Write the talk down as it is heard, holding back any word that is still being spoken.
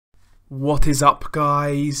What is up,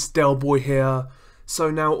 guys? Delboy here.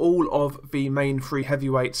 So now all of the main three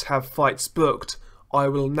heavyweights have fights booked. I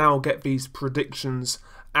will now get these predictions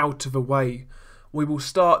out of the way. We will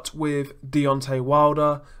start with Deontay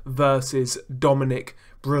Wilder versus Dominic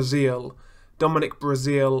Breazeale. Dominic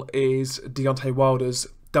Breazeale is Deontay Wilder's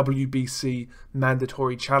WBC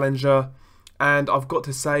mandatory challenger, and I've got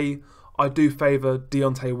to say, I do favour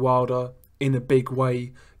Deontay Wilder in a big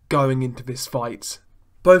way going into this fight.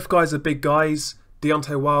 Both guys are big guys.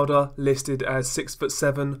 Deontay Wilder listed as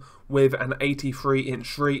 6'7" with an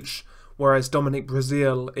 83-inch reach, whereas Dominic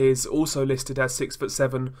Breazeale is also listed as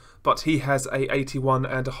 6'7", but he has a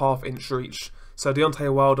 81.5-inch reach. So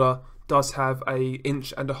Deontay Wilder does have a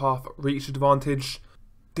 1.5-inch reach advantage.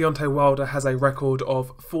 Deontay Wilder has a record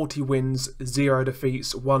of 40 wins, 0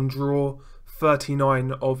 defeats, 1 draw,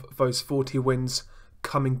 39 of those 40 wins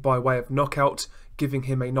coming by way of knockout, giving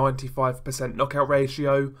him a 95% knockout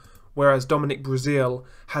ratio, whereas Dominic Breazeale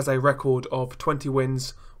has a record of 20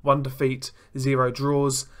 wins, 1 defeat, 0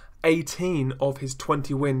 draws, 18 of his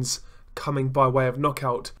 20 wins coming by way of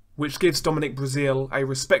knockout, which gives Dominic Breazeale a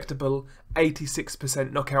respectable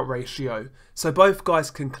 86% knockout ratio. So both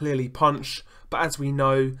guys can clearly punch, but as we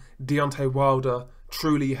know, Deontay Wilder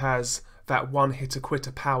truly has that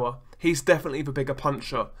one-hitter-quitter power. He's definitely the bigger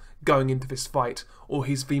puncher going into this fight, or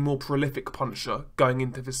he's the more prolific puncher going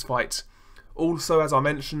into this fight. Also, as I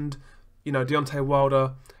mentioned, Deontay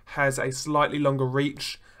Wilder has a slightly longer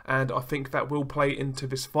reach, and I think that will play into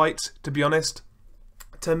this fight, to be honest.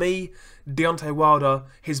 To me, Deontay Wilder,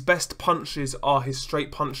 his best punches are his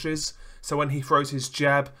straight punches. So when he throws his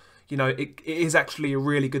jab, it is actually a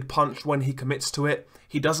really good punch when he commits to it.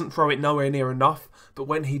 He doesn't throw it nowhere near enough, but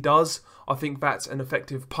when he does, I think that's an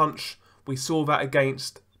effective punch. We saw that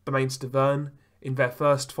against Stavern in their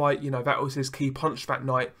first fight. That was his key punch that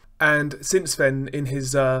night. And since then, in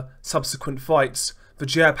his subsequent fights, the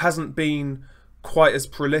jab hasn't been quite as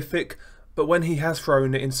prolific, but when he has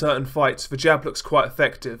thrown it in certain fights, the jab looks quite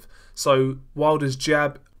effective. So Wilder's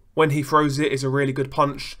jab, when he throws it, is a really good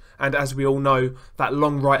punch. And as we all know, that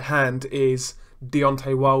long right hand is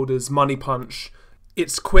Deontay Wilder's money punch.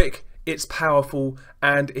 It's quick, it's powerful,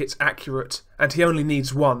 and it's accurate. And he only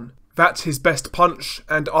needs one. That's his best punch,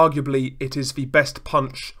 and arguably it is the best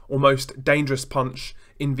punch, or most dangerous punch,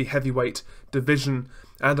 in the heavyweight division.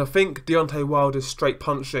 And I think Deontay Wilder's straight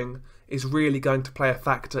punching is really going to play a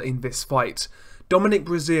factor in this fight. Dominic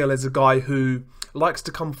Breazeale is a guy who likes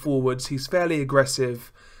to come forwards, he's fairly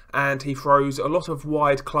aggressive, and he throws a lot of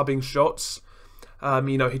wide clubbing shots.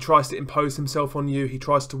 He tries to impose himself on you, he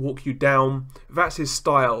tries to walk you down. That's his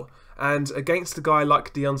style. And against a guy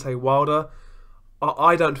like Deontay Wilder,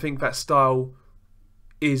 I don't think that style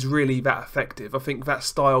is really that effective. I think that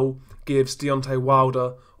style gives Deontay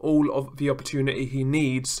Wilder all of the opportunity he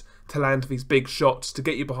needs to land these big shots, to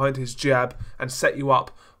get you behind his jab and set you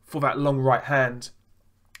up for that long right hand.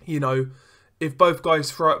 If both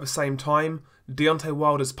guys throw at the same time, Deontay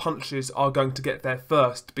Wilder's punches are going to get there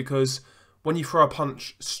first, because when you throw a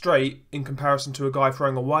punch straight in comparison to a guy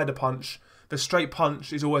throwing a wider punch, the straight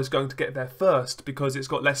punch is always going to get there first because it's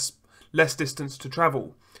got less distance to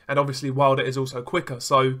travel, and obviously Wilder is also quicker,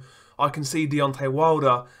 so I can see Deontay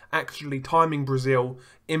Wilder actually timing Breazeale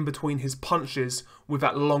in between his punches with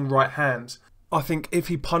that long right hand. I think if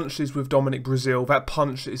he punches with Dominic Breazeale, that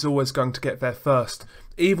punch is always going to get there first.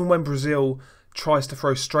 Even when Breazeale tries to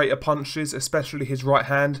throw straighter punches, especially his right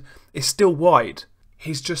hand, it's still wide.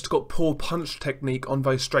 He's just got poor punch technique on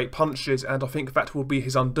those straight punches, and I think that will be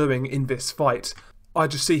his undoing in this fight. I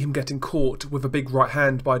just see him getting caught with a big right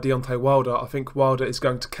hand by Deontay Wilder. I think Wilder is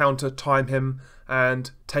going to counter, time him, and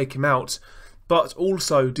take him out. But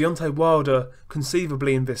also, Deontay Wilder,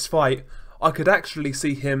 conceivably in this fight, I could actually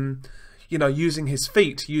see him, using his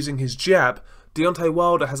feet, using his jab. Deontay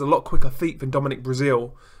Wilder has a lot quicker feet than Dominic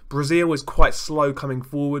Breazeale. Breazeale is quite slow coming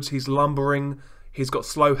forwards, he's lumbering, he's got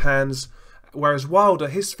slow hands, whereas Wilder,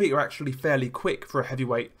 his feet are actually fairly quick for a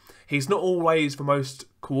heavyweight. He's not always the most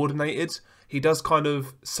coordinated. He does kind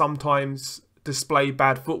of sometimes display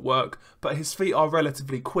bad footwork, but his feet are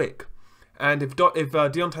relatively quick. And if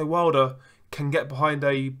Deontay Wilder can get behind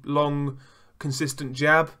a long, consistent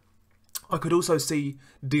jab, I could also see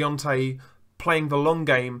Deontay playing the long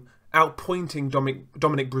game, outpointing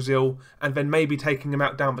Dominic Breazeale, and then maybe taking him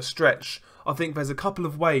out down the stretch. I think there's a couple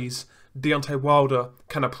of ways Deontay Wilder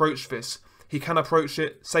can approach this. He can approach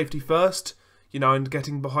it safety first, and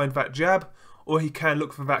getting behind that jab, or he can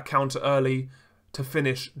look for that counter early to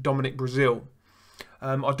finish Dominic Breazeale.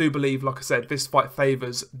 I do believe, like I said, this fight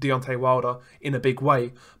favours Deontay Wilder in a big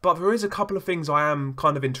way. But there is a couple of things I am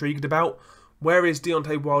kind of intrigued about. Where is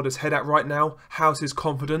Deontay Wilder's head at right now? How's his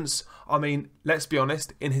confidence? I mean, let's be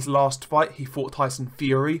honest, in his last fight he fought Tyson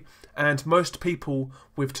Fury, and most people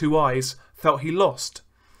with two eyes felt he lost.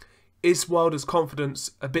 Is Wilder's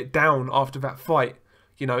confidence a bit down after that fight?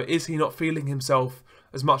 You know, is he not feeling himself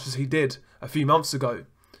as much as he did a few months ago?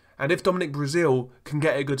 And if Dominic Breazeale can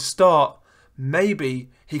get a good start,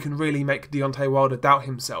 maybe he can really make Deontay Wilder doubt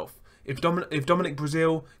himself. If Dominic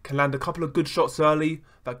Breazeale can land a couple of good shots early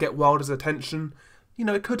that get Wilder's attention, you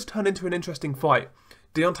know, it could turn into an interesting fight.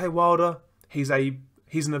 Deontay Wilder, he's a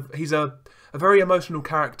very emotional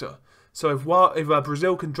character. So if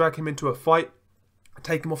Breazeale can drag him into a fight,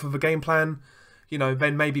 take him off of a game plan, you know,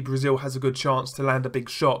 then maybe Breazeale has a good chance to land a big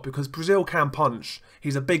shot, because Breazeale can punch.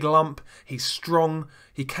 He's a big lump, he's strong,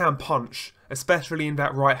 he can punch, especially in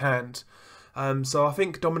that right hand. So I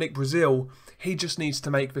think Dominic Breazeale, he just needs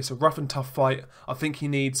to make this a rough and tough fight. I think he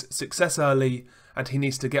needs success early, and he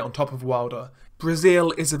needs to get on top of Wilder.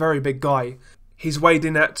 Breazeale is a very big guy. He's weighed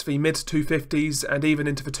in at the mid-250s and even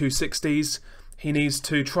into the 260s. He needs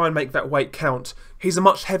to try and make that weight count. He's a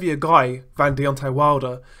much heavier guy than Deontay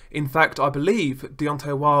Wilder. In fact, I believe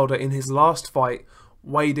Deontay Wilder in his last fight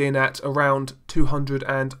weighed in at around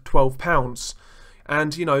 212 pounds.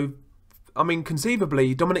 And, you know, I mean,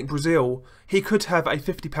 conceivably, Dominic Breazeale, he could have a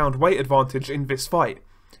 50-pound weight advantage in this fight.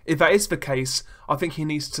 If that is the case, I think he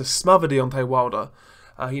needs to smother Deontay Wilder.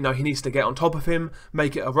 You know, he needs to get on top of him,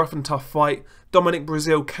 make it a rough and tough fight. Dominic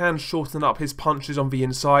Breazeale can shorten up his punches on the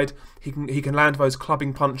inside. He can land those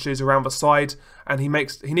clubbing punches around the side, and he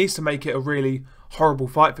needs to make it a really horrible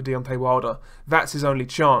fight for Deontay Wilder. That's his only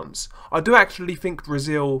chance. I do actually think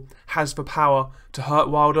Breazeale has the power to hurt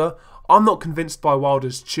Wilder. I'm not convinced by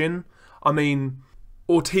Wilder's chin. I mean,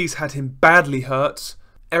 Ortiz had him badly hurt.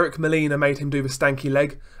 Eric Molina made him do the stanky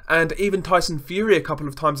leg, and even Tyson Fury a couple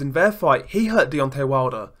of times in their fight, he hurt Deontay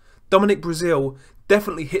Wilder. Dominic Breazeale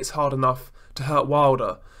definitely hits hard enough to hurt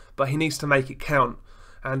Wilder, but he needs to make it count.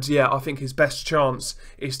 And yeah, I think his best chance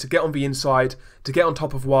is to get on the inside, to get on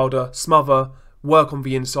top of Wilder, smother, work on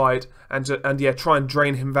the inside, and yeah, try and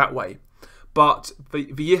drain him that way. But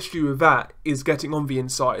the issue with that is getting on the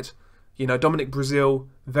inside. You know, Dominic Breazeale,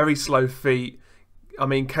 very slow feet. I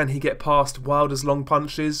mean, can he get past Wilder's long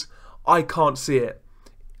punches? I can't see it.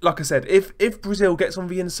 Like I said, if Breazeale gets on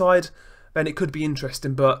the inside, then it could be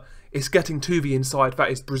interesting, but it's getting to the inside that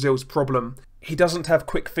is Breazeale's problem. He doesn't have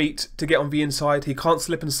quick feet to get on the inside. He can't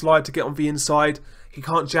slip and slide to get on the inside. He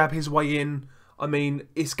can't jab his way in. I mean,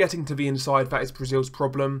 it's getting to the inside that is Breazeale's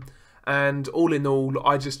problem. And all in all,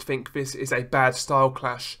 I just think this is a bad style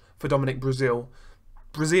clash for Dominic Breazeale.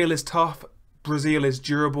 Breazeale is tough. Breazeale is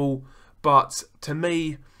durable. But to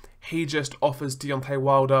me, he just offers Deontay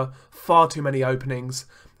Wilder far too many openings,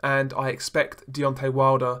 and I expect Deontay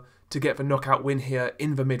Wilder to get the knockout win here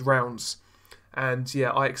in the mid-rounds. And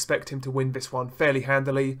yeah, I expect him to win this one fairly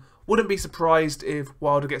handily. Wouldn't be surprised if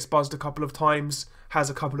Wilder gets buzzed a couple of times,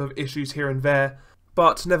 has a couple of issues here and there,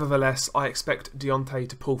 but nevertheless, I expect Deontay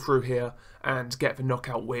to pull through here and get the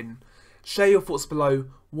knockout win. Share your thoughts below.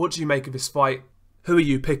 What do you make of this fight? Who are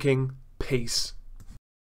you picking? Peace.